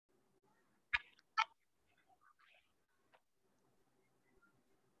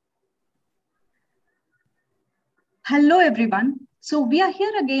Hello, everyone. So, we are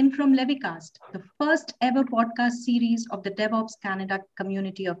here again from Levicast, the first ever podcast series of the DevOps Canada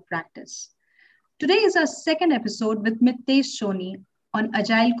community of practice. Today is our second episode with Mitesh Soni on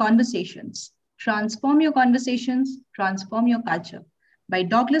Agile Conversations. Transform your conversations, transform your culture by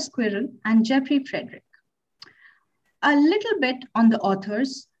Douglas Quirrell and Jeffrey Frederick. A little bit on the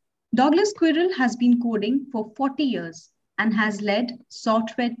authors. Douglas Quirrell has been coding for 40 years and has led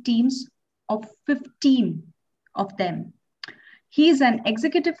software teams of 15 of them. He is an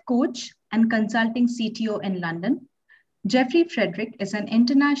executive coach and consulting CTO in London. Jeffrey Frederick is an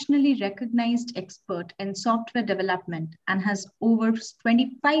internationally recognized expert in software development and has over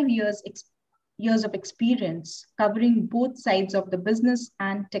 25 years of experience covering both sides of the business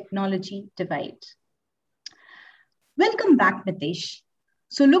and technology divide. Welcome back, Mitesh.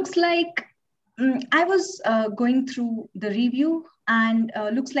 So looks like I was going through the review and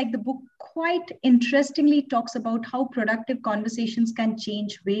looks like the book quite interestingly talks about how productive conversations can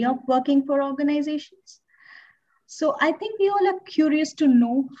change way of working for organizations. So I think we all are curious to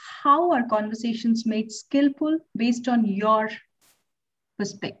know how are conversations made skillful based on your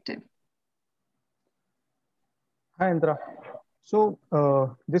perspective. Hi, Indra.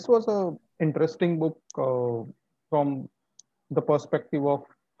 This was a interesting book from the perspective of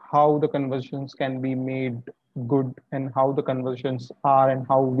how the conversations can be made good and how the conversations are and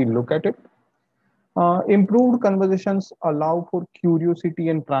how we look at it. Improved conversations allow for curiosity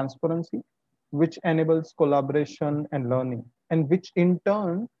and transparency, which enables collaboration and learning, and which in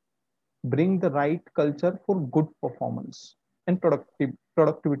turn bring the right culture for good performance and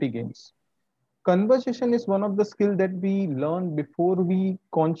productivity gains. Conversation is one of the skills that we learn before we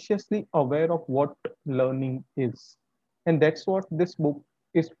consciously aware of what learning is. And that's what this book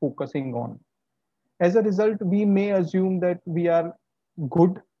is focusing on. As a result, we may assume that we are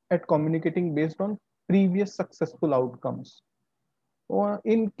good at communicating based on previous successful outcomes. Or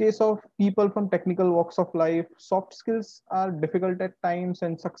in case of people from technical walks of life, soft skills are difficult at times,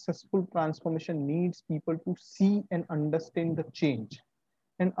 and successful transformation needs people to see and understand the change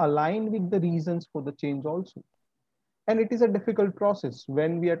and align with the reasons for the change also. And it is a difficult process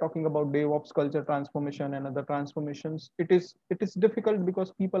when we are talking about DevOps culture transformation and other transformations. It is difficult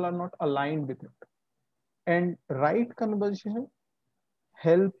because people are not aligned with it. And right conversation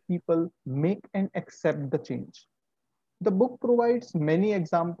help people make and accept the change. The book provides many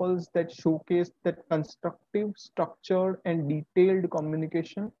examples that showcase that constructive, structured, and detailed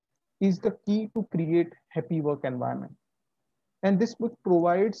communication is the key to create happy work environment. And this book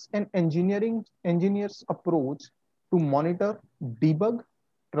provides an engineer's approach to monitor, debug,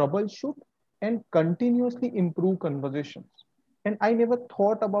 troubleshoot, and continuously improve conversations. And I never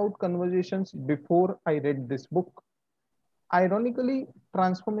thought about conversations before I read this book. Ironically,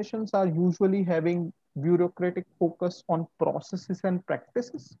 transformations are usually having bureaucratic focus on processes and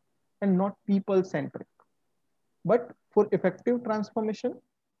practices and not people centric. But for effective transformation,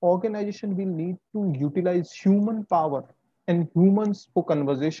 organization will need to utilize human power and humans for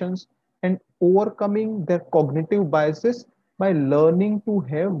conversations and overcoming their cognitive biases by learning to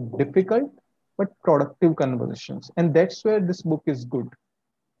have difficult but productive conversations. And that's where this book is good.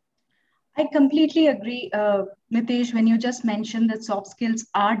 I completely agree, Nitesh, when you just mentioned that soft skills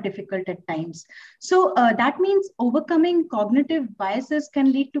are difficult at times. So that means overcoming cognitive biases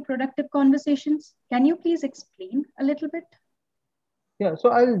can lead to productive conversations. Can you please explain a little bit? Yeah, so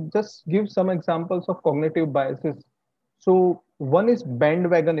I'll just give some examples of cognitive biases. So one is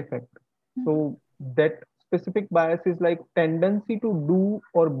bandwagon effect. Mhm. So that specific bias is like tendency to do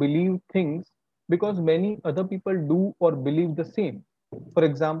or believe things because many other people do or believe the same. For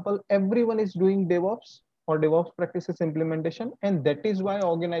example, everyone is doing DevOps or DevOps practices implementation, and that is why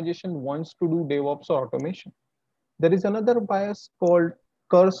organization wants to do DevOps or automation. There is another bias called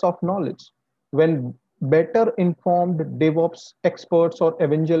curse of knowledge. When better informed DevOps experts or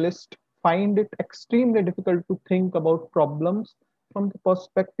evangelists find it extremely difficult to think about problems from the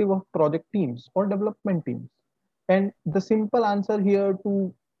perspective of project teams or development teams. And the simple answer here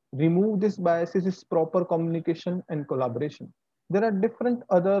to remove this biases is proper communication and collaboration. There are different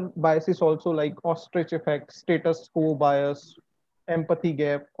other biases also like ostrich effect, status quo bias, empathy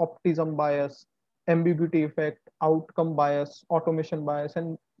gap, optimism bias, ambiguity effect, outcome bias, automation bias,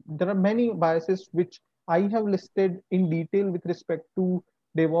 and there are many biases which I have listed in detail with respect to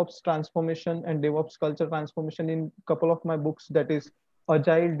DevOps transformation and DevOps culture transformation in a couple of my books. That is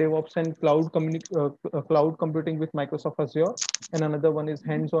Agile DevOps and cloud computing with Microsoft Azure, and another one is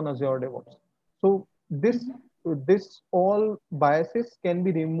hands-on Azure DevOps. So this all biases can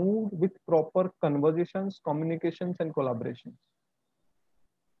be removed with proper conversations, communications, and collaborations.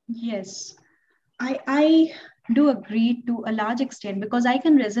 Yes, I do agree to a large extent because I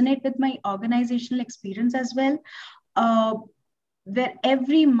can resonate with my organizational experience as well, uh, where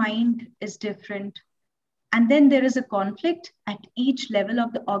every mind is different. And then there is a conflict at each level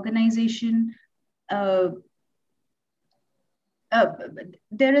of the organization. Uh, uh,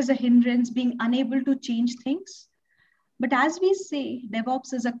 there is a hindrance being unable to change things. But as we say,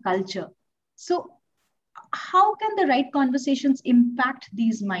 DevOps is a culture. So, how can the right conversations impact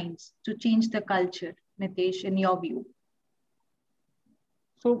these minds to change the culture, Nitesh, in your view?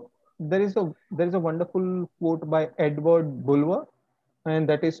 So there is a wonderful quote by Edward Bulwer, and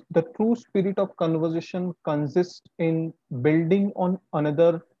that is, the true spirit of conversation consists in building on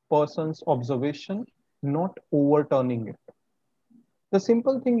another person's observation, not overturning it. The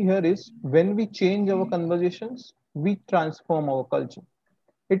simple thing here is, when we change our conversations, we transform our culture.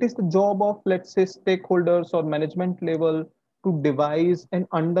 It is the job of, let's say, stakeholders or management level to devise and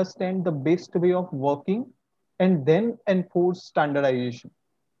understand the best way of working and then enforce standardization.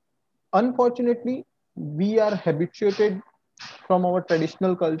 Unfortunately, we are habituated from our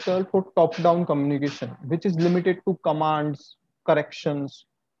traditional culture for top down communication, which is limited to commands, corrections.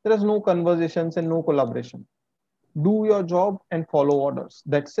 There is no conversations and no collaboration. Do your job and follow orders.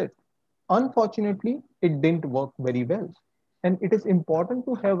 That's it. Unfortunately, it didn't work very well. And it is important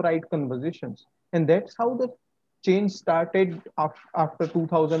to have right conversations. And that's how the change started after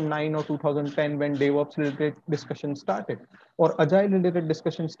 2009 or 2010, when DevOps related discussion started, or Agile related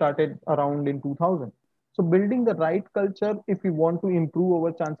discussion started around in 2000. So building the right culture, if we want to improve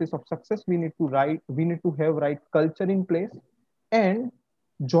our chances of success, we need to have right culture in place. And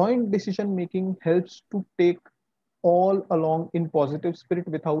joint decision making helps to take all along in positive spirit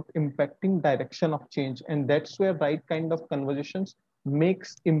without impacting direction of change, and that's where right kind of conversations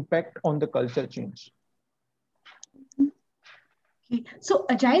makes impact on the culture change. Okay. So,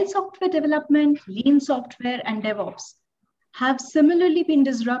 agile software development, lean software, and DevOps have similarly been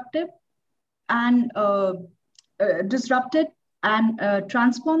and disrupted and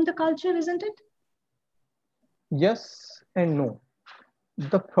transformed the culture, isn't it? Yes and no.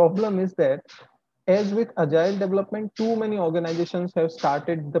 The problem is that, as with agile development, too many organizations have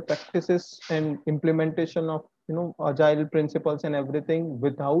started the practices and implementation of agile principles and everything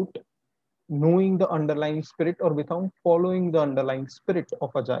without knowing the underlying spirit, or without following the underlying spirit of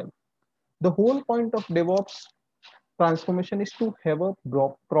agile. The whole point of DevOps transformation is to have a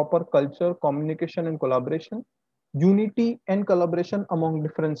proper culture, communication, and collaboration, unity and collaboration among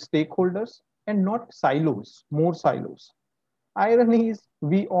different stakeholders, and not silos, more silos. Irony is,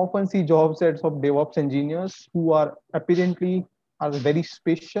 we often see job sets of DevOps engineers who are apparently are very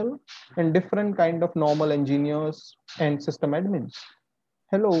special and different kind of normal engineers and system admins.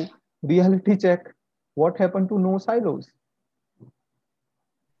 Hello, reality check. What happened to no silos?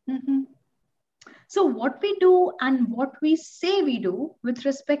 Mhm. So, what we do and what we say we do with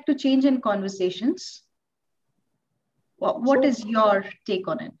respect to change in conversations, what So, is your take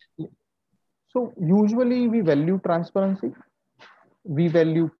on it? so usually we value transparency, we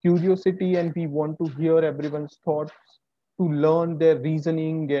value curiosity, and we want to hear everyone's thoughts, to learn their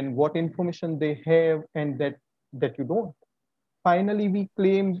reasoning and what information they have, and that you don't. Finally, we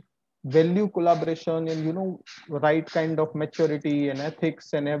claim value collaboration and right kind of maturity and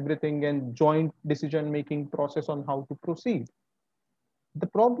ethics and everything, and joint decision making process on how to proceed. The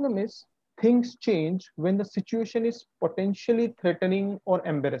problem is, things change when the situation is potentially threatening or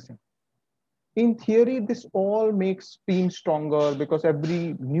embarrassing. In theory, this all makes teams stronger because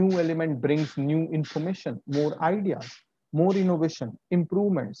every new element brings new information, more ideas, more innovation,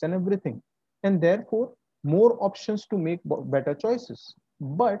 improvements, and everything. And therefore, more options to make better choices.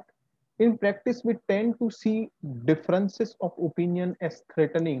 But in practice, we tend to see differences of opinion as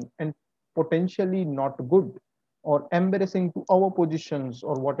threatening and potentially not good, or embarrassing to our positions,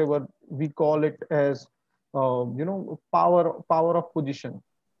 or whatever we call it as, power of position.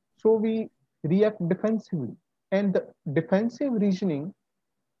 So we react defensively. And the defensive reasoning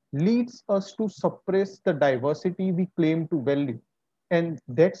leads us to suppress the diversity we claim to value. And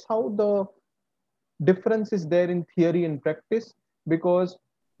that's how the difference is there in theory and practice, because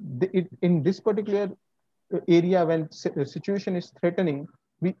in this particular area, when situation is threatening,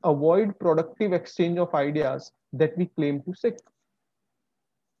 we avoid productive exchange of ideas that we claim to seek.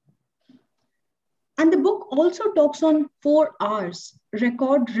 And the book also talks on 4 R's: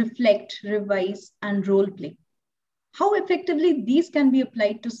 record, reflect, revise, and role play. How effectively these can be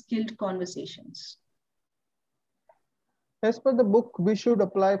applied to skilled conversations. As per the book, we should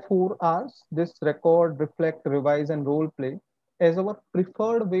apply 4 R's, this record, reflect, revise, and role play, as our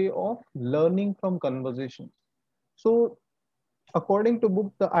preferred way of learning from conversations. So, according to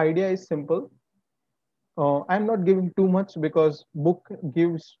book, the idea is simple. I'm not giving too much because book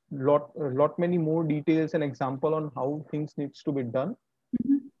gives lot many more details and example on how things needs to be done.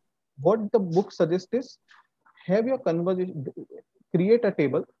 Mhm. What the book suggests is have your conversation, create a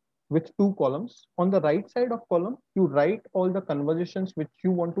table with two columns. On the right side of column, you write all the conversations which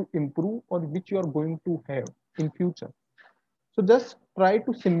you want to improve or which you are going to have in future. So just try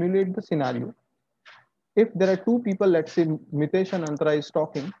to simulate the scenario. If there are two people, let's say Mitesh and Antara is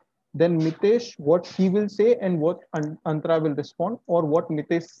talking, then Mitesh, what he will say and what Antara will respond, or what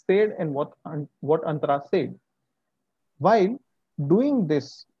Mitesh said and what Antara said. While doing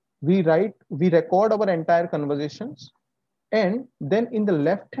this, we record our entire conversations, and then in the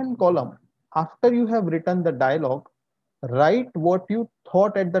left-hand column, after you have written the dialogue, write what you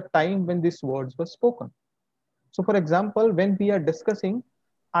thought at the time when these words were spoken. So, for example, when we are discussing,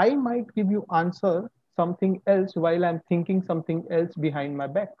 I might give you answer something else while I'm thinking something else behind my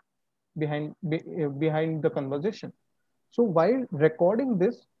back, behind the conversation. So, while recording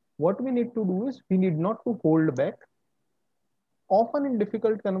this, what we need to do is we need not to hold back. Often in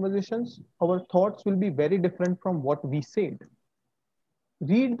difficult conversations, our thoughts will be very different from what we said.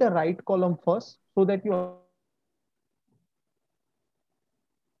 Read the right column first so that you understand what you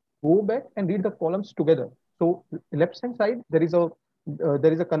said, and go back and read the columns together. So left hand side there is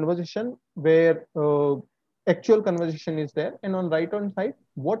a conversation where actual conversation is there, and on right hand side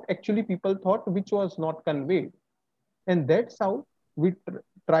what actually people thought which was not conveyed, and that's how we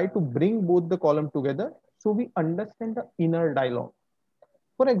try to bring both the column together so we understand the inner dialogue.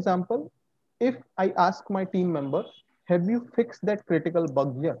 For example, if I ask my team member, have you fixed that critical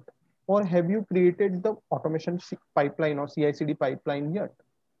bug yet? Or have you created the automation pipeline or CI/CD pipeline yet?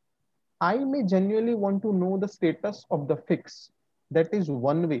 I may genuinely want to know the status of the fix. That is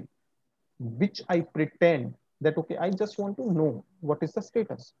one way which I pretend that, okay, I just want to know what is the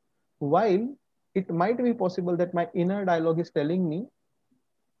status. While it might be possible that my inner dialogue is telling me,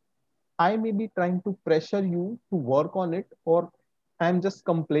 I may be trying to pressure you to work on it, or I'm just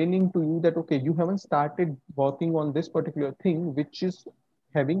complaining to you that, okay, you haven't started working on this particular thing, which is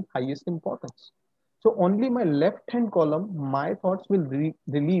having highest importance. So only my left hand column, my thoughts will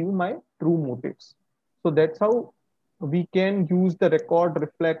relieve my true motives. So that's how we can use the record,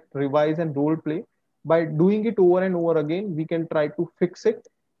 reflect, revise, and role play. By doing it over and over again, we can try to fix it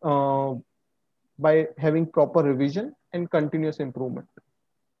uh, by having proper revision and continuous improvement.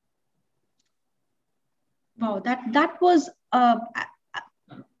 Wow, that was,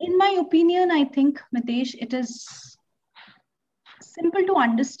 in my opinion, I think, Mitesh, it is simple to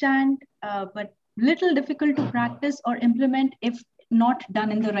understand, but little difficult to practice or implement if not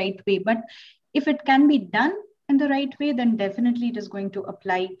done in the right way. But if it can be done in the right way, then definitely it is going to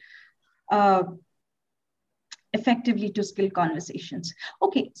apply uh, effectively to skill conversations.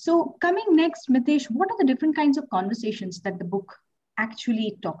 Okay, so coming next, Mitesh, what are the different kinds of conversations that the book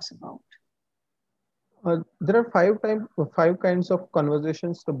actually talks about? There are five kinds of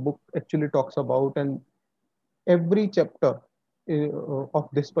conversations the book actually talks about, and every chapter of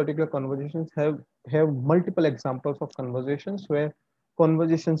this particular conversations have multiple examples of conversations where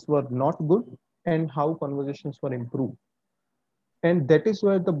conversations were not good and how conversations were improved. And that is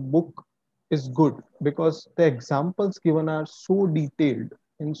where the book is good, because the examples given are so detailed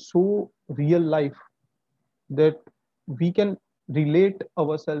and so real life that we can relate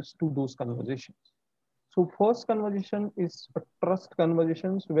ourselves to those conversations. So first conversation is a trust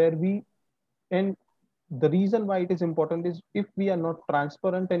conversations where we, and the reason why it is important is if we are not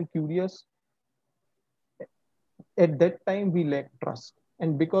transparent and curious, at that time we lack trust.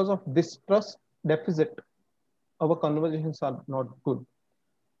 And because of this trust deficit, our conversations are not good.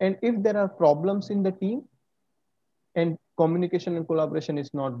 And if there are problems in the team and communication and collaboration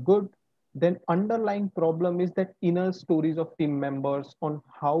is not good, then underlying problem is that inner stories of team members on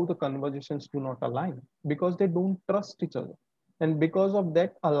how the conversations do not align because they don't trust each other. And because of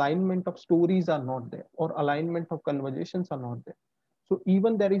that, alignment of stories are not there or alignment of conversations are not there. So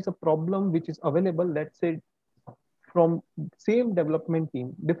even there is a problem which is available, let's say from same development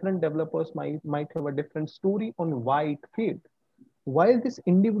team, different developers might have a different story on why it failed. While these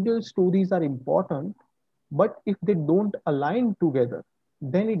individual stories are important, but if they don't align together,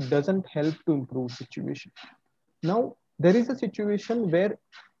 then it doesn't help to improve situation. Now there is a situation where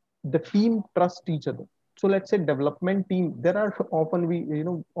the team trust each other. So let's say development team, there are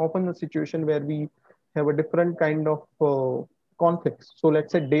often often a situation where we have a different kind of conflicts. So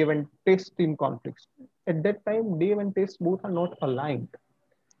let's say dev and test team conflicts. At that time dev and test both are not aligned.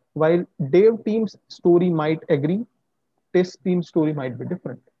 While dev team's story might agree, test team story might be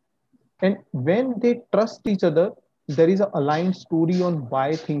different. And when they trust each other, there is an aligned story on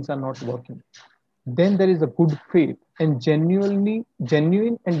why things are not working. then there is a good faith and genuine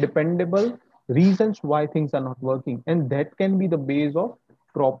and dependable reasons why things are not working, and that can be the base of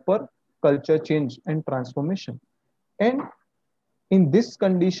proper culture change and transformation. And in this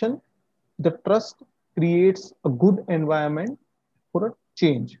condition, the trust creates a good environment for a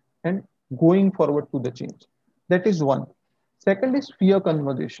change and going forward to the change. That is one. Second is fear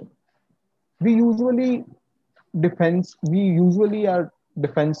conversation. We usually we usually are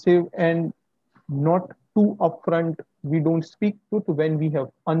defensive and not too upfront. We don't speak truth when we have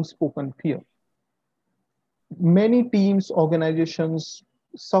unspoken fear. Many teams, organizations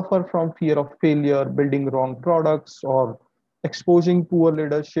suffer from fear of failure, building wrong products, or exposing poor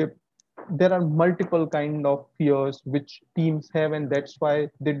leadership. There are multiple kind of fears which teams have, and that's why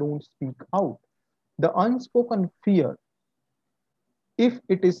they don't speak out. The unspoken fear, if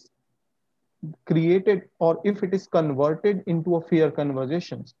it is created or if it is converted into a fair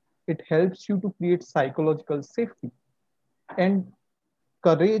conversations, it helps you to create psychological safety and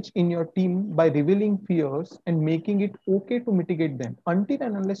courage in your team by revealing fears and making it okay to mitigate them. Until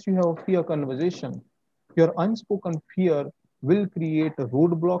and unless you have a fear conversation, your unspoken fear will create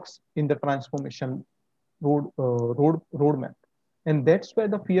roadblocks in the transformation roadmap. And that's where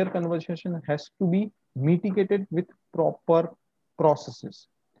the fear conversation has to be mitigated with proper processes.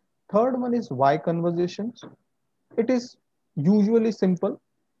 Third one is why conversations. It is usually simple,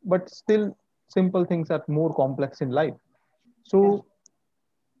 but still simple things are more complex in life. So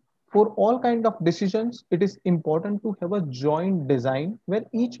for all kind of decisions, it is important to have a joint design where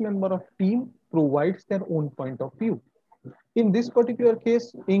each member of team provides their own point of view. In this particular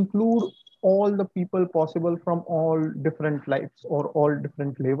case, include all the people possible from all different lives or all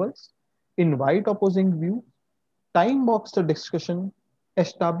different levels, invite opposing views, time box the discussion,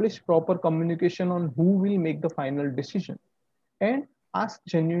 establish proper communication on who will make the final decision, and ask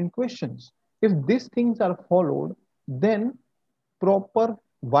genuine questions. If these things are followed, then proper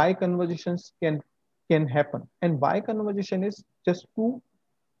why conversations can happen. And why conversation is just to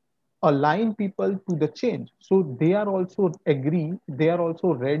align people to the change, so they are also agree, they are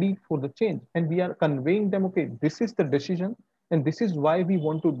also ready for the change, and we are conveying them, okay, this is the decision and this is why we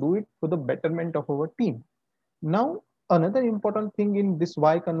want to do it for the betterment of our team. Now, another important thing in this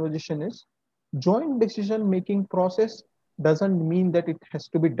why conversation is joint decision making process doesn't mean that it has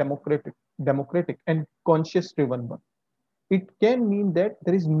to be democratic and conscious driven one. It can mean that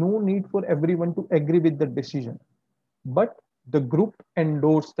there is no need for everyone to agree with the decision, but the group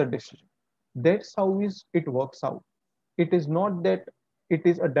endorse the decision. That's how is it works out. It is not that it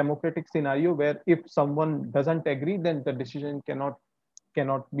is a democratic scenario where if someone doesn't agree, then the decision cannot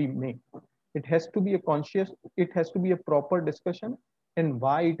be made. It has to be a conscious, it has to be a proper discussion and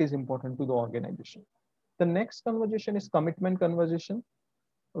why it is important to the organization. The next conversation is commitment conversation,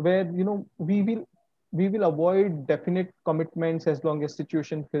 where we will avoid definite commitments as long as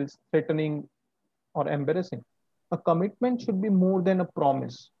situation feels threatening or embarrassing. A commitment should be more than a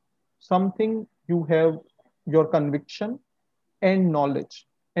promise, something you have your conviction and knowledge,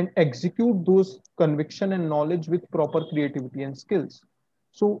 and execute those conviction and knowledge with proper creativity and skills.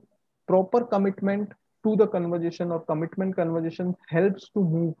 So, proper commitment to the conversation or commitment conversation helps to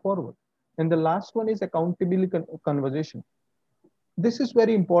move forward. And the last one is accountability conversation. This is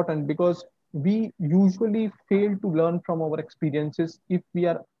very important because we usually fail to learn from our experiences if we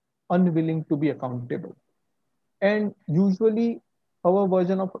are unwilling to be accountable. And usually, our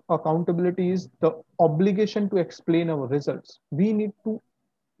version of accountability is the obligation to explain our results. We need to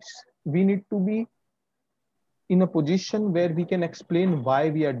be in a position where we can explain why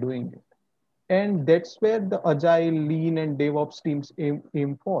we are doing it. And that's where the agile, lean, and DevOps teams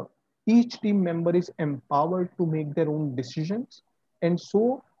aim for. Each team member is empowered to make their own decisions, and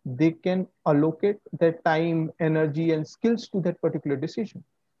so they can allocate their time, energy, and skills to that particular decision.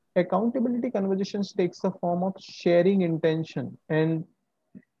 Accountability conversations takes the form of sharing intention, and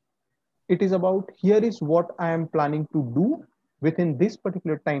it is about here is what I am planning to do within this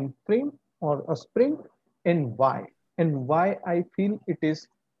particular time frame or a sprint, and why I feel it is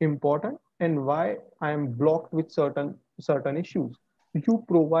important, and why I am blocked with certain issues. You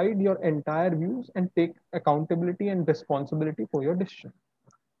provide your entire views and take accountability and responsibility for your decision.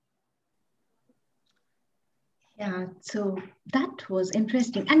 Yeah, so that was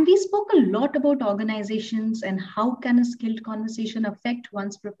interesting. And we spoke a lot about organizations and how can a skilled conversation affect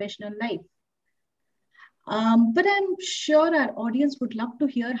one's professional life. But I'm sure our audience would love to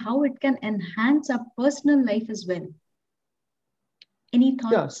hear how it can enhance our personal life as well. Any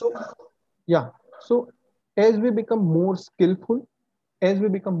Yeah, thoughts? so yeah, so as we become more skillful, as we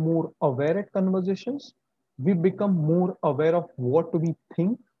become more aware at conversations, we become more aware of what we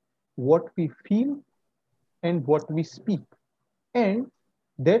think, what we feel and what we speak. And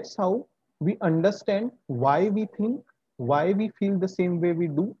that's how we understand why we think, why we feel the same way we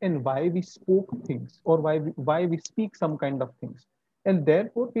do, and why we spoke things, or why we speak some kind of things. And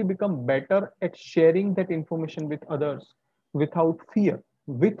therefore, we become better at sharing that information with others without fear,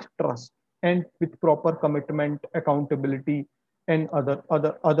 with trust, and with proper commitment, accountability, and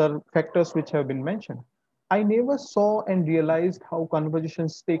other factors which have been mentioned. I never saw and realized how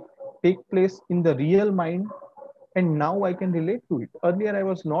conversations take place in the real mind, and now I can relate to it. Earlier I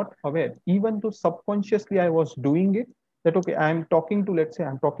was not aware, even though subconsciously I was doing it, that okay, I'm talking to, let's say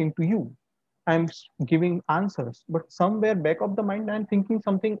I'm talking to you, I'm giving answers, but somewhere back of the mind I'm thinking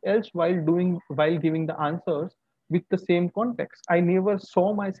something else while giving the answers with the same context. I never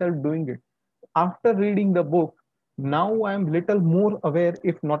saw myself doing it. After reading the book, now I am little more aware,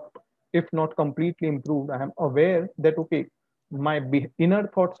 if not completely improved. I am aware that okay, my inner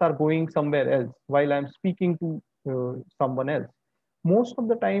thoughts are going somewhere else while I'm speaking to someone else. Most of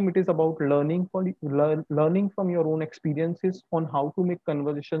the time it is about learning from your own experiences on how to make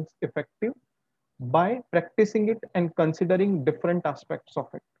conversations effective by practicing it and considering different aspects of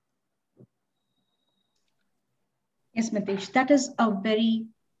it. Yes, Mitesh, that is a very,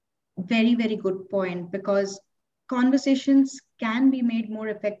 very, very good point, because conversations can be made more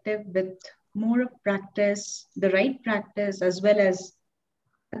effective with more of practice, the right practice, as well as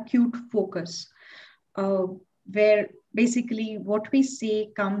acute focus, uh, where basically what we say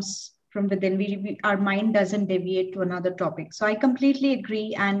comes from within. Our mind doesn't deviate to another topic. So I completely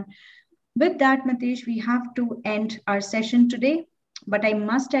agree. And with that, Matish, we have to end our session today. But I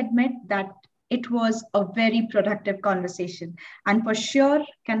must admit that it was a very productive conversation, and for sure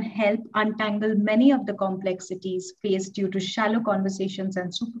can help untangle many of the complexities faced due to shallow conversations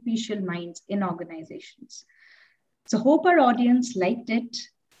and superficial minds in organizations. So, hope our audience liked it.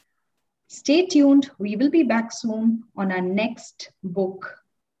 Stay tuned. We will be back soon on our next book,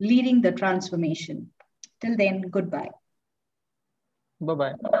 Leading the Transformation. Till then, goodbye. Bye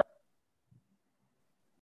bye.